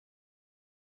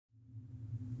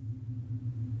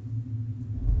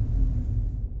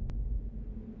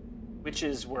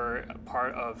Witches were a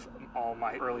part of all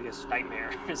my earliest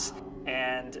nightmares,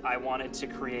 and I wanted to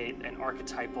create an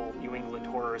archetypal New England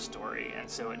horror story, and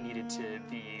so it needed to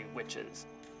be witches.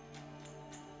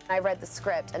 I read the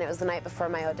script, and it was the night before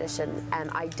my audition, and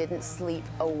I didn't sleep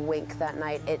a wink that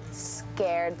night. It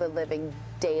scared the living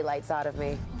daylights out of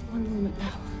me. One moment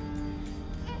now.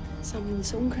 Someone's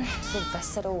hungry. So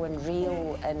visceral and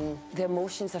real, and the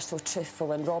emotions are so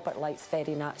truthful, and Robert Light's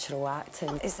very natural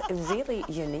acting. It's really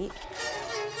unique.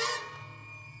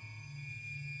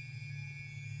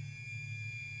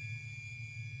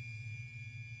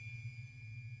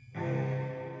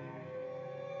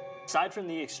 Aside from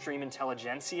the extreme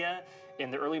intelligentsia, in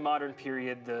the early modern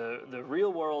period, the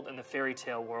real world and the fairy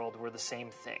tale world were the same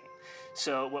thing.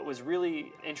 So what was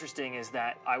really interesting is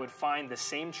that I would find the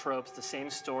same tropes, the same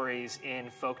stories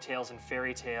in folk tales and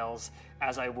fairy tales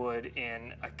as I would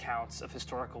in accounts of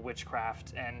historical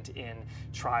witchcraft and in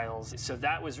trials. So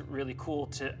that was really cool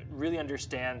to really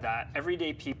understand that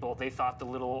everyday people, they thought the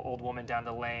little old woman down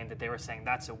the lane that they were saying,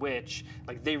 that's a witch,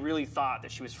 like they really thought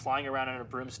that she was flying around on a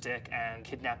broomstick and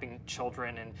kidnapping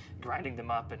children and grinding them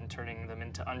up and turning them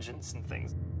into unguents and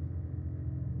things.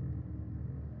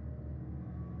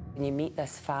 When you meet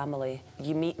this family,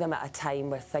 you meet them at a time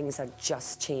where things are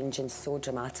just changing so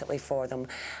dramatically for them,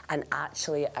 and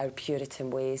actually our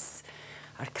Puritan ways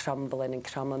are crumbling and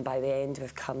crumbling. By the end,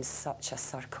 we've come such a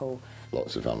circle.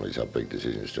 Lots of families have big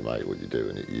decisions to make what you do,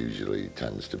 and it usually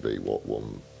tends to be what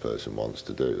one person wants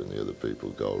to do, and the other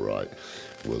people go, right,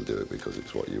 we'll do it because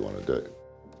it's what you want to do.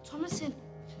 Thomasin.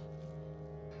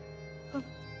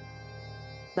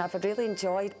 I've really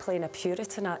enjoyed playing a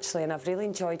Puritan, actually, and I've really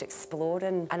enjoyed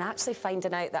exploring and actually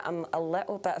finding out that I'm a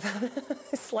little bit of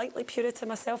slightly Puritan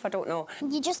myself, I don't know.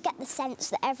 You just get the sense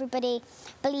that everybody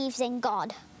believes in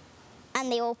God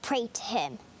and they all pray to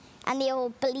him, and they all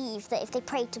believe that if they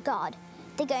pray to God,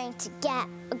 they're going to get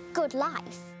a good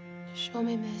life. Show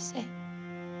me mercy.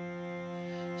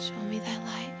 Show me thy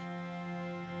light.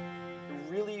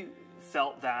 I really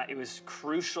felt that it was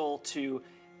crucial to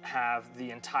have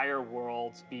the entire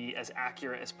world be as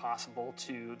accurate as possible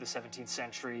to the 17th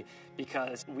century,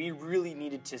 because we really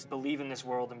needed to believe in this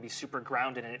world and be super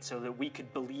grounded in it so that we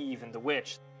could believe in the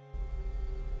witch.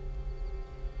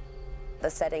 The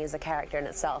setting is a character in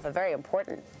itself, a very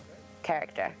important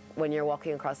character. When you're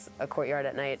walking across a courtyard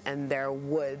at night and there are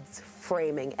woods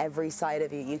framing every side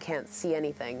of you, you can't see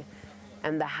anything.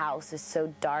 And the house is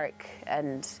so dark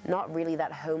and not really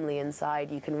that homely inside.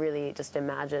 You can really just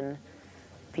imagine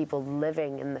people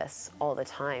living in this all the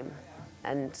time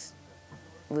and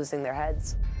losing their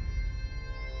heads.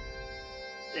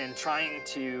 In trying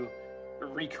to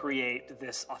recreate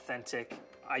this authentic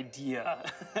idea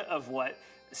of what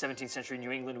 17th century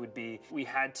New England would be, we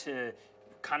had to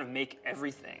kind of make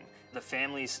everything. The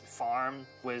family's farm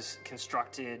was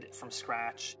constructed from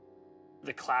scratch.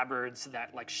 The clapboards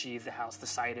that sheathe the house, the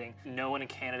siding, no one in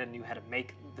Canada knew how to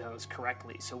make those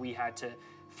correctly, so we had to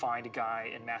find a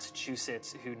guy in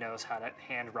Massachusetts who knows how to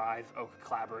hand rive oak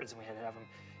clapboards, and we had to have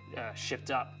them shipped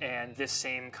up. And this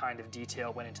same kind of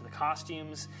detail went into the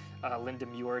costumes. Linda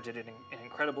Muir did an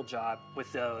incredible job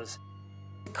with those.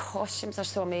 The costumes are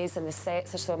so amazing, the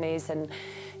sets are so amazing,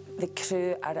 the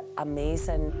crew are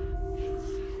amazing.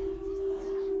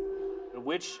 The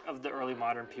witch of the early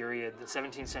modern period, the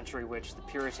 17th century witch, the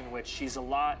Puritan witch, she's a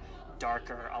lot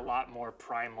darker, a lot more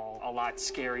primal, a lot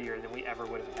scarier than we ever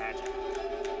would have imagined.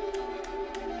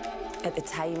 At the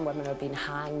time, women were being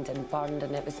hanged and burned,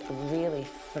 and it was really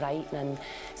frightening.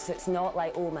 So it's not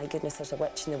like, oh my goodness, there's a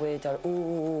witch in the wood, or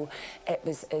oh, it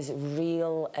was as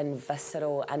real and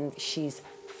visceral, and she's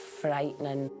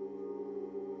frightening.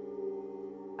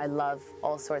 I love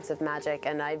all sorts of magic,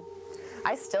 and I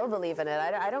still believe in it.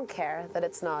 I don't care that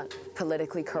it's not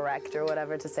politically correct or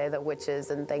whatever to say that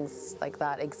witches and things like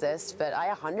that exist, but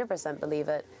I 100% believe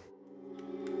it.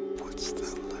 What's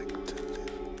that like to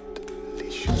live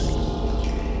delicious?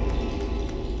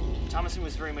 Thomasin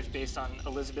was very much based on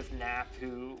Elizabeth Knapp,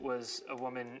 who was a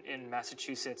woman in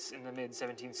Massachusetts in the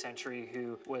mid-17th century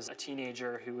who was a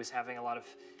teenager who was having a lot of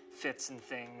fits and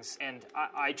things, and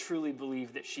I truly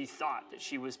believe that she thought that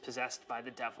she was possessed by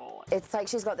the devil. It's like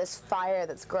she's got this fire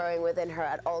that's growing within her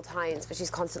at all times, but she's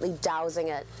constantly dousing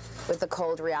it with the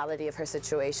cold reality of her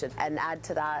situation. And add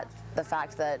to that the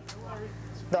fact that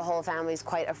the whole family's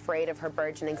quite afraid of her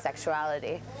burgeoning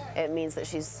sexuality. It means that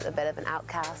she's a bit of an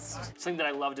outcast. Something that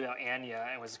I loved about Anya,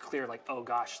 and was clear, oh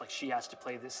gosh, she has to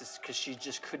play this, is because she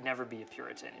just could never be a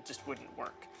Puritan. It just wouldn't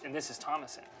work. And this is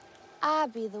Thomasin. I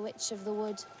be the witch of the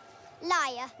wood.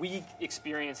 Liar. We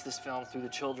experience this film through the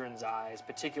children's eyes,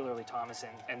 particularly Thomasin,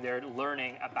 and they're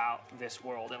learning about this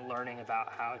world and learning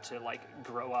about how to like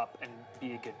grow up and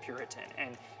be a good Puritan.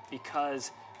 And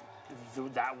because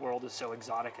that world is so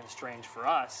exotic and strange for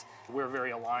us, we're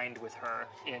very aligned with her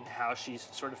in how she's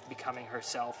sort of becoming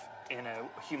herself in a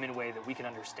human way that we can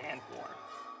understand more.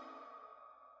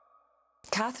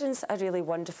 Catherine's a really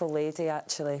wonderful lady,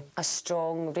 actually. A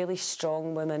strong, really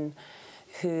strong woman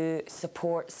who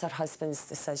supports her husband's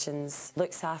decisions,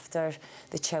 looks after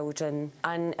the children.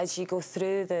 And as you go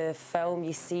through the film,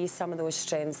 you see some of those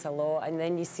strengths a lot, and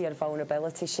then you see her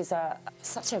vulnerability. She's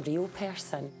such a real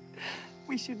person.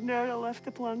 We should never have left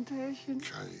the plantation.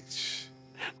 Kate.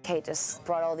 Kate just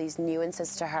brought all these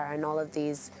nuances to her and all of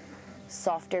these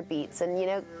softer beats. And, you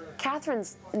know,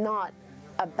 Catherine's not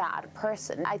a bad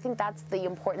person. I think that's the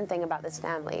important thing about this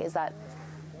family, is that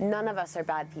none of us are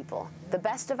bad people. The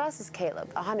best of us is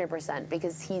Caleb, 100%,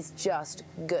 because he's just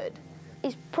good.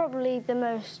 He's probably the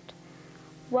most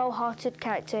well-hearted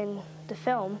character in the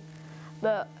film,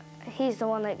 but he's the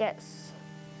one that gets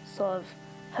sort of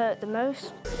hurt the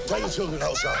most. Take your children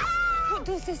outside. What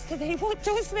does this to me? What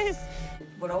does this?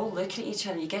 We're all looking at each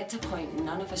other, and you get to a point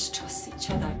none of us trust each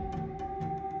other.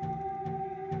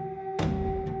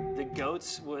 The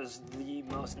Goats was the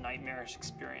most nightmarish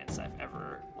experience I've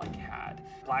ever had.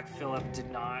 Black Phillip did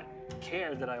not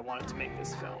care that I wanted to make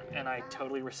this film, and I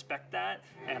totally respect that,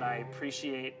 and I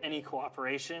appreciate any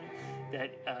cooperation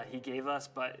that he gave us,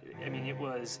 but I mean, it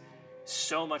was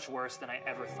so much worse than I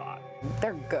ever thought.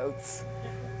 They're goats.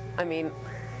 I mean,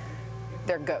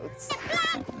 they're goats.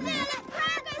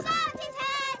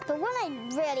 The one I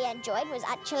really enjoyed was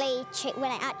actually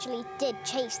when I actually did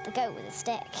chase the goat with a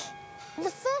stick. The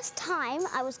first time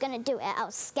I was going to do it, I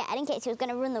was scared in case he was going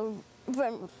to run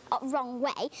the wrong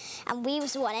way, and we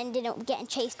was the one ended up getting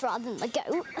chased rather than the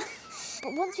goat.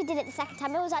 But once we did it the second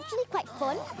time, it was actually quite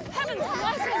fun.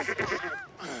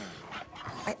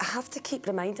 I have to keep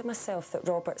reminding myself that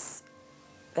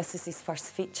this is his first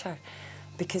feature,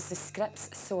 because the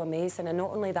script's so amazing, and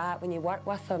not only that, when you work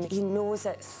with him, he knows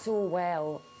it so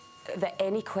well that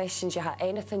any questions you have,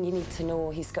 anything you need to know,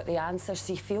 he's got the answers,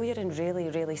 so you feel you're in really,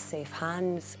 really safe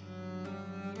hands.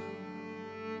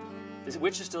 The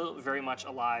witch is still very much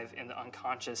alive in the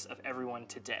unconscious of everyone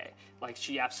today. Like,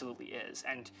 she absolutely is.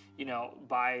 And, you know,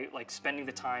 by, spending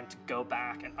the time to go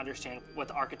back and understand what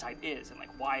the archetype is and,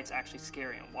 why it's actually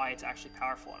scary and why it's actually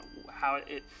powerful and how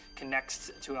it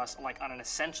connects to us, on an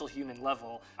essential human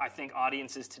level, I think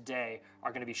audiences today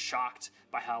are going to be shocked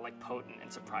by how, potent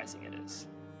and surprising it is.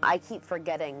 I keep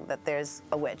forgetting that there's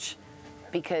a witch,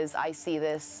 because I see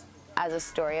this as a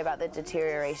story about the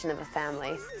deterioration of a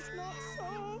family.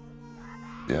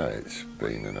 Yeah, it's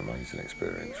been an amazing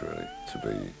experience, really, to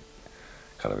be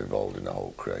kind of involved in the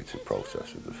whole creative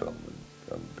process of the film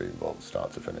and be involved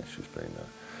start to finish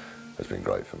has been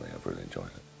great for me. I've really enjoyed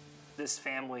it. This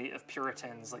family of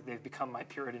Puritans, they've become my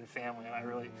Puritan family, and I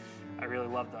really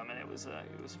love them, and it was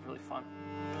really fun.